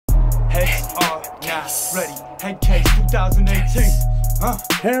not ready. Headcase 2018.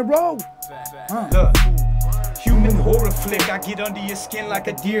 Hand roll. Look. Human horror flick, I get under your skin like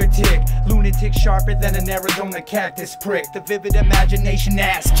a deer tick. Lunatic sharper than an Arizona cactus prick. The vivid imagination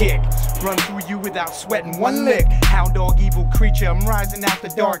ass kick. Run through you without sweating one lick. Hound dog evil creature, I'm rising out the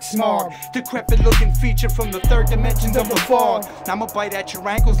dark smog. Decrepit looking feature from the third dimensions of the fog. I'ma bite at your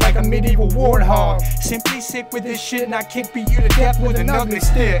ankles like a medieval warthog. Simply sick with this shit and I kick beat you to death with an ugly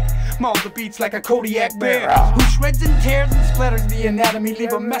stick. Maul the beats like a Kodiak bear, who shreds and tears and splatters the anatomy,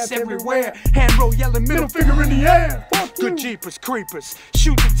 leave a mess everywhere. Hand roll yelling, middle finger in the air. Good jeepers creepers,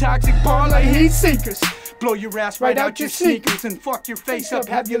 shoot the toxic bar like heat seekers. Blow your ass right out your sneakers and fuck your face up,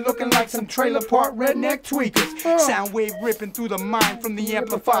 have you looking like some trailer park redneck tweakers. Sound wave ripping through the mind from the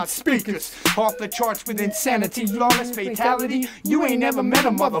amplified speakers. Off the charts with insanity, flawless fatality. You ain't never met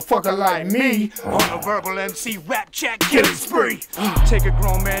a motherfucker like me. On a verbal MC rap chat killing spree. Take a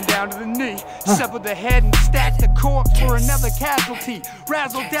grown man down to the knee, sever the head and stack the corpse for another casualty.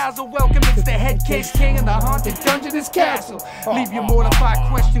 Razzle dazzle, welcome, it's the Headcase King and the haunted dungeon is castle. Leave you mortified,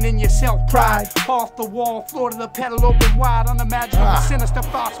 questioning your self-pride. Off the wall, floor to the pedal, open wide, unimaginable sinister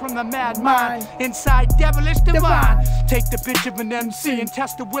thoughts from the mad mind. Inside devilish divine. Take the bitch of an MC and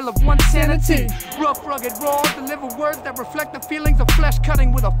test the will of one's sanity. Rough, rugged, raw, deliver words that reflect the feelings of flesh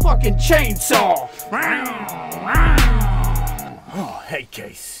cutting with a fucking chainsaw.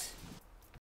 Headcase.